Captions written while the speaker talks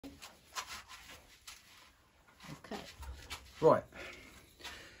Right,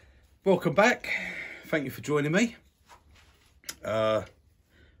 welcome back. Thank you for joining me. I'm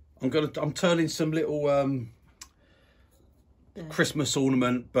turning some little Christmas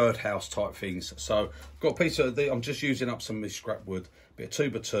ornament birdhouse type things. So I've got a piece of I'm just using up some of this scrap wood, bit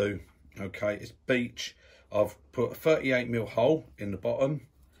of 2x2. Okay, it's beech. I've put a 38mm hole in the bottom,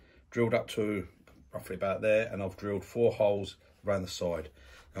 drilled up to roughly about there, and I've drilled 4 holes around the side.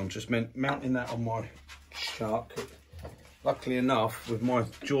 I'm just mounting that on my chuck. Luckily enough, with my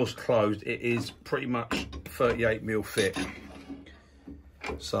jaws closed, it is pretty much 38mm thick,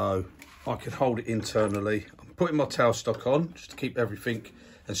 so I can hold it internally. I'm putting my tail stock on just to keep everything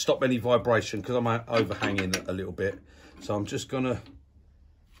and stop any vibration, because I'm overhanging it a little bit. So I'm just gonna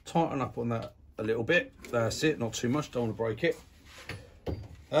tighten up on that a little bit. That's it, not too much, don't want to break it.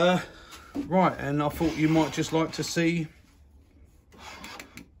 Right, and I thought you might just like to see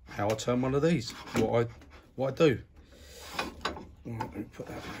how I turn one of these, what I do. Right, let me put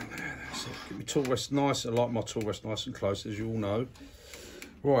that around there. That's it. Get my tool rest nice. I like my tool rest nice and close, as you all know.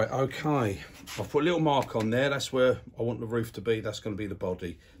 Right, okay. I've put a little mark on there. That's where I want the roof to be. That's going to be the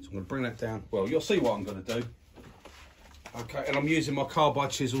body. So I'm going to bring that down. Well, you'll see what I'm going to do. Okay, and I'm using my carbide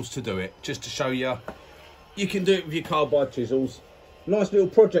chisels to do it, just to show you. You can do it with your carbide chisels. Nice little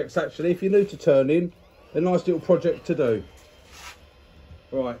projects, actually. If you're new to turning, a nice little project to do.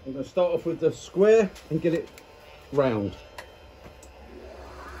 Right, I'm going to start off with the square and get it round.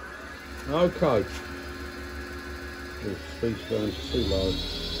 Okay. Oh, speed's going too low.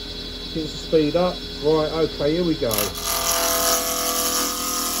 Get the speed up. Right, okay, here we go.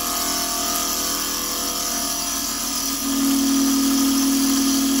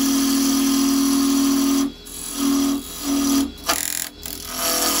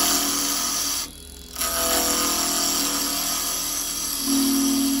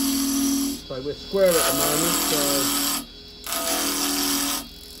 So we're square at the moment, so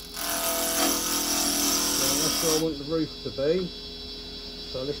that's where I want the roof to be.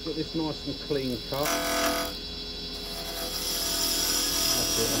 So let's get this nice and clean cut.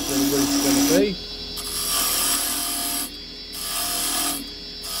 That's it, that's where the roof's going to be.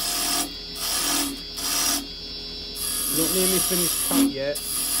 Not nearly finished cut yet.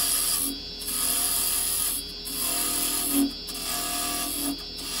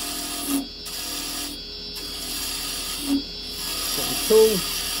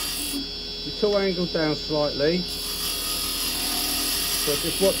 Your tool angled down slightly, so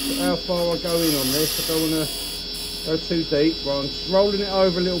just watch how far I go in on this. I don't want to go too deep. Right, I'm just rolling it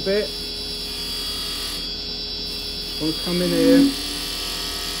over a little bit. I want to come in here.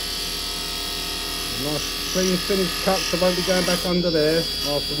 Nice clean finished cut, so I won't be going back under there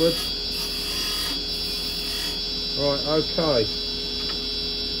afterwards. Right, okay.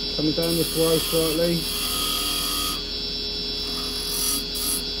 Coming down this way slightly.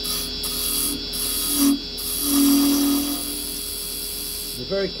 Be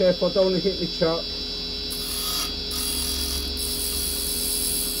very careful, I don't want to hit my chuck.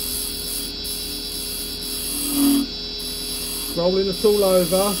 Rolling the tool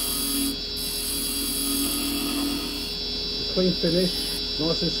over. A clean finish,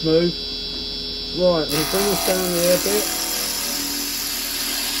 nice and smooth. Right, I'm going to bring this down here a bit.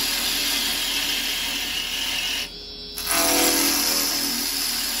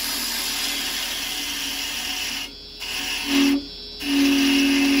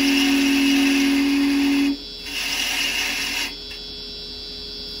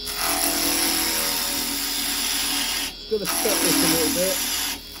 Going to step this a little bit.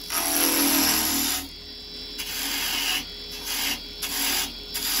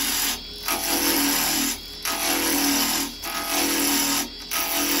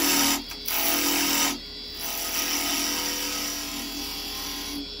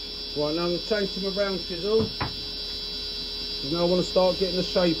 Right, now I'm going to change to my round chisel. Now I want to start getting the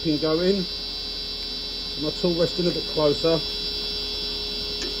shaping going. My tool resting a bit closer.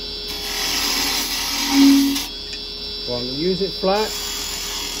 Right, I'm going to use it flat,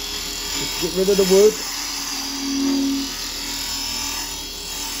 just to get rid of the wood.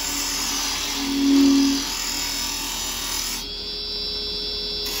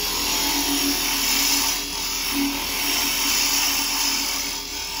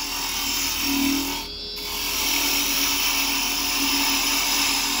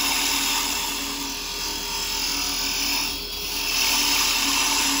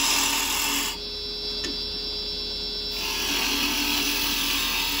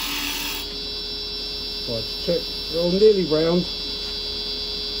 Right, check, they're all nearly round.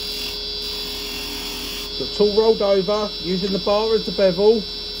 Got the tool rolled over, using the bar as the bevel.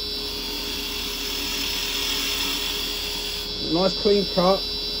 nice clean cut.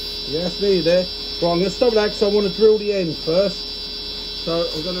 Yeah, that's nearly there. Right, I'm going to stop that because I want to drill the end first. So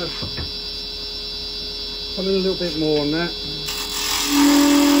I'm going to come in a little bit more on that.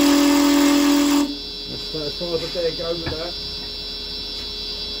 That's about as far as I dare go with that.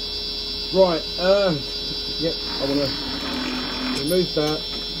 Right, yep, I want to remove that.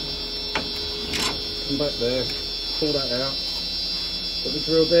 Come back there, pull that out. Got the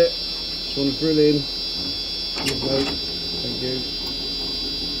drill bit. Just want to drill in. Thank you.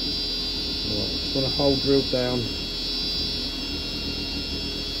 Right, just want to hold drill down.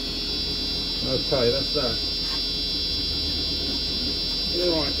 Okay, that's that.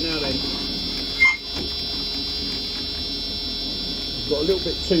 Right, now then. I've got a little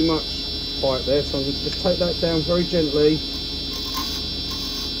bit too much pipe there, so I'm going to just take that down very gently.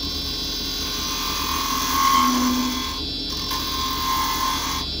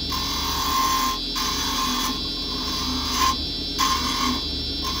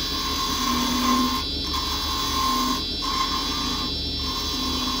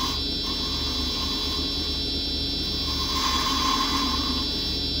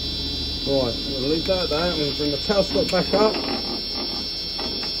 Right, I'm going to leave that there. I'm going to bring the cowstock back up.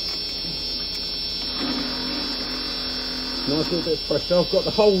 Nice little bit of pressure. I've got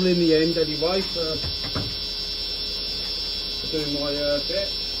the hole in the end anyway for doing my bit.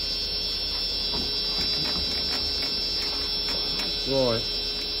 Right,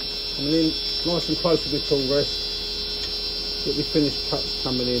 coming in nice and close to my tool rest. Get my finished cuts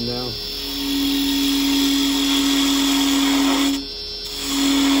coming in now.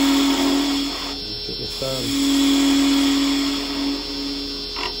 Get this done.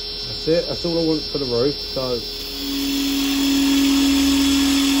 That's it. That's all I want for the roof. So.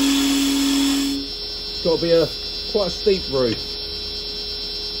 It's got to be quite a steep roof.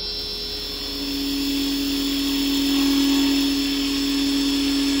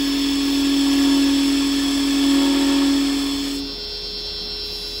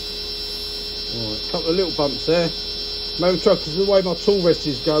 Right, a couple of little bumps there. Maybe try, because the way my tool rest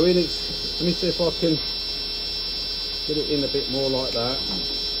is going, let me see if I can get it in a bit more like that.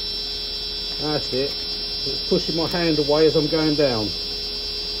 That's it. It's pushing my hand away as I'm going down.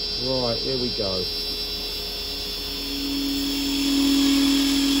 Right, here we go.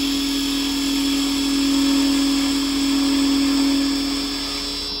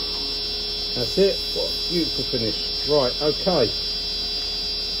 That's it. What a beautiful finish. Right, okay.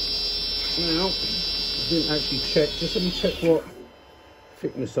 Now, I didn't actually check. Just let me check what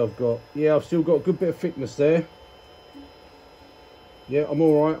thickness I've got. Yeah, I've still got a good bit of thickness there. Yeah, I'm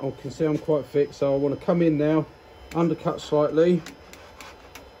all right. I can see I'm quite thick. So I want to come in now, undercut slightly.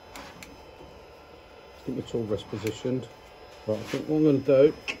 Get my tool rest positioned. Right, I think what I'm going to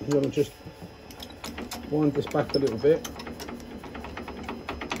do, I'm going to just wind this back a little bit.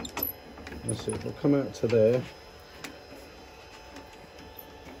 Let's see if I come out to there.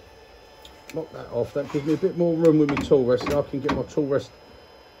 Knock that off. That gives me a bit more room with my tool rest, so I can get my tool rest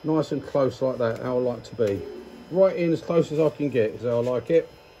nice and close like that, how I like to be. Right in as close as I can get, is how I like it.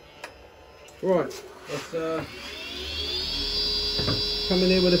 Right, let's come in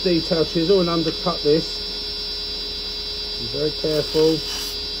here with a detail chisel and undercut this. Be very careful.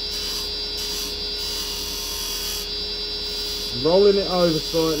 Rolling it over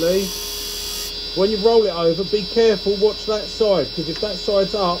slightly. When you roll it over, be careful, watch that side, because if that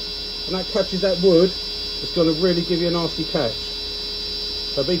side's up and that catches that wood, it's going to really give you a nasty catch.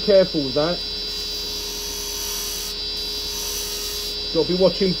 So be careful with that. You've got to be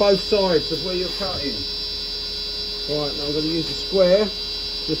watching both sides of where you're cutting. Right, now I'm going to use the square,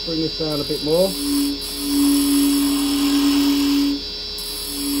 just bring this down a bit more.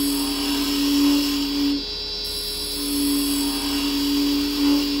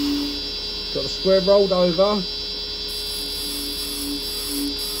 Got the square rolled over.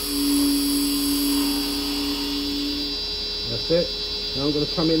 That's it. Now I'm going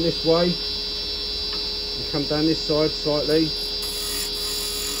to come in this way and come down this side slightly.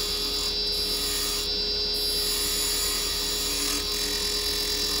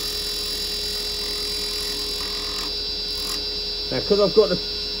 Now, because I've got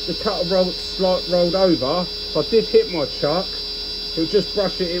the cutter rolled over, if I did hit my chuck, it would just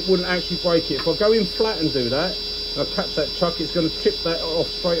brush it, it wouldn't actually break it. If I go in flat and do that, and I catch that chuck, it's going to chip that off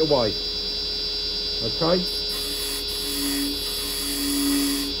straight away. Okay?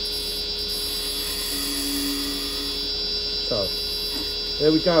 So,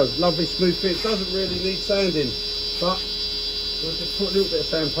 there we go. Lovely smooth fit. It doesn't really need sanding, but I'll just put a little bit of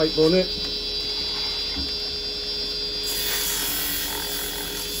sandpaper on it.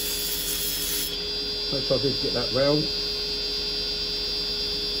 Make sure I did get that round.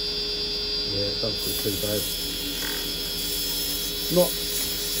 Don't feel too bad. Not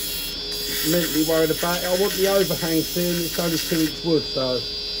mentally worried about it. I want the overhang soon. It's only 2-inch wood, so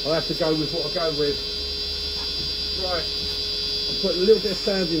I'll have to go with what I go with. Right, I'll put a little bit of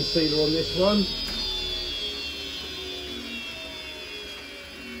sanding sealer on this one.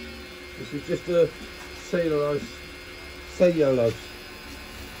 This is just a cellulose,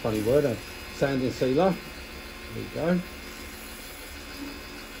 funny word, a sanding sealer. There you go.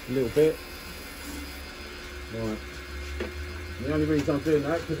 A little bit. Right. The only reason I'm doing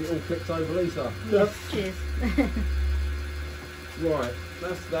that is because it all flips over, Lisa. Yes, cheers. Right,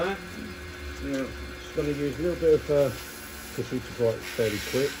 that's that. Now, just going to use a little bit of tissue to dry it fairly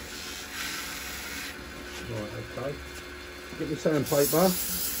quick. Right, okay. Get my sandpaper.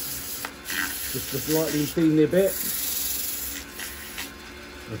 Just lightly denib it.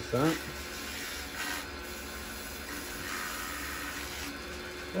 That's that.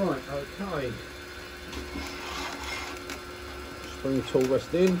 Right, okay. Just bring the tool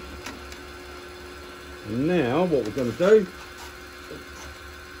rest in. And now what we're going to do,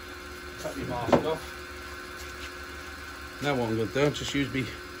 cut my mask off. Now what I'm going to do, I'll just use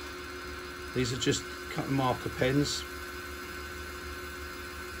these are just cutting marker pens.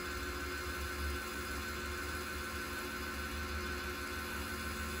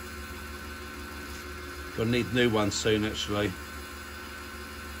 Gonna need new ones soon actually.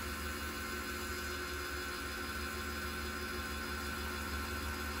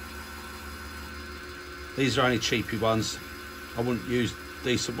 These are only cheapy ones. I wouldn't use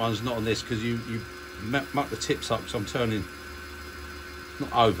decent ones, not on this, because you muck the tips up, so I'm turning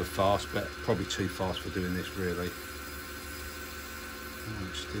not over fast, but probably too fast for doing this really. Oh,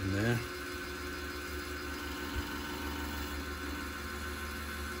 just in there.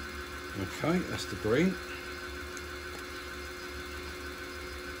 Okay, that's the green.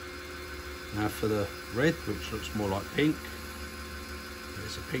 Now for the red, which looks more like pink.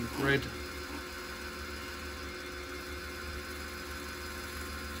 There's a pink red.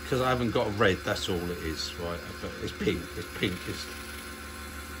 Because I haven't got a red, that's all it is, right? But it's pink, it's pink.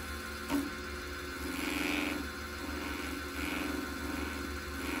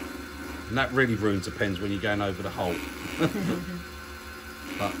 And that really ruins the pens when you're going over the hole.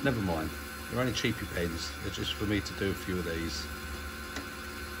 But never mind, they're only cheapy pens. They're just for me to do a few of these.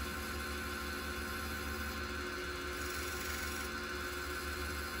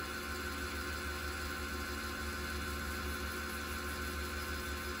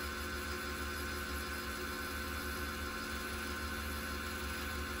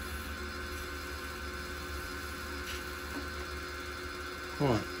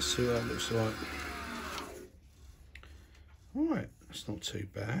 Right, let's see what that looks like. Right, that's not too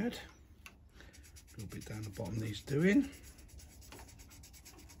bad. A little bit down the bottom needs doing.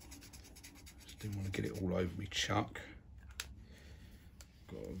 Just didn't want to get it all over me chuck.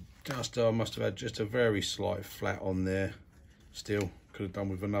 I must have had just a very slight flat on there. Still, could have done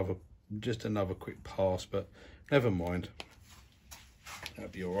with just another quick pass, but never mind.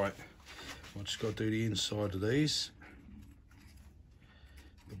 That'd be all right. I've just got to do the inside of these.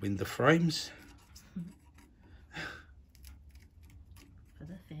 The window frames. For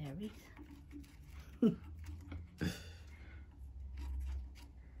the fairies.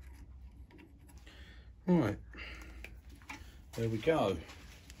 Right, there we go.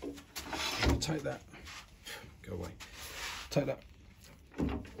 I'll take that, go away. Take that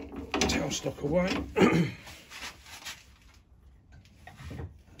tailstock away.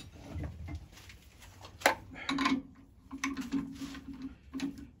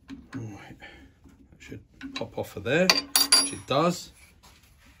 Pop off of there, which it does.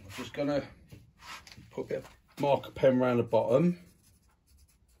 I'm just gonna put a bit of marker pen around the bottom.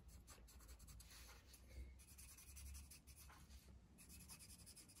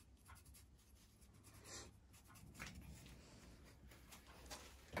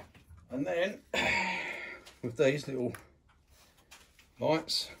 And then with these little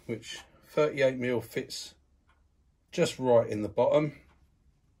lights, which 38mm fits just right in the bottom.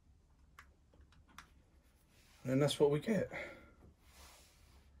 And that's what we get.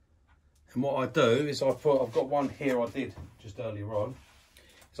 And what I do is I've got one here I did just earlier on,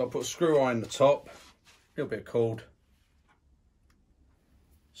 is I put a screw eye in the top, a little bit of cord,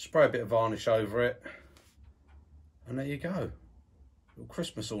 spray a bit of varnish over it, and there you go. Little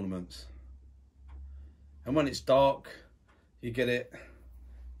Christmas ornaments. And when it's dark, you get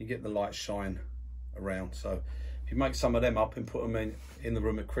the light shine around. So if you make some of them up and put them in the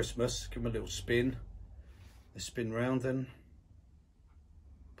room at Christmas, give them a little spin. They spin round and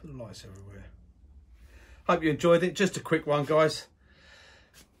put the lights everywhere. Hope you enjoyed it. Just a quick one, guys.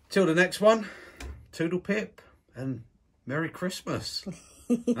 Till the next one, toodle pip and Merry Christmas.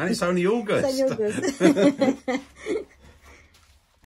 And it's only August. It's only August.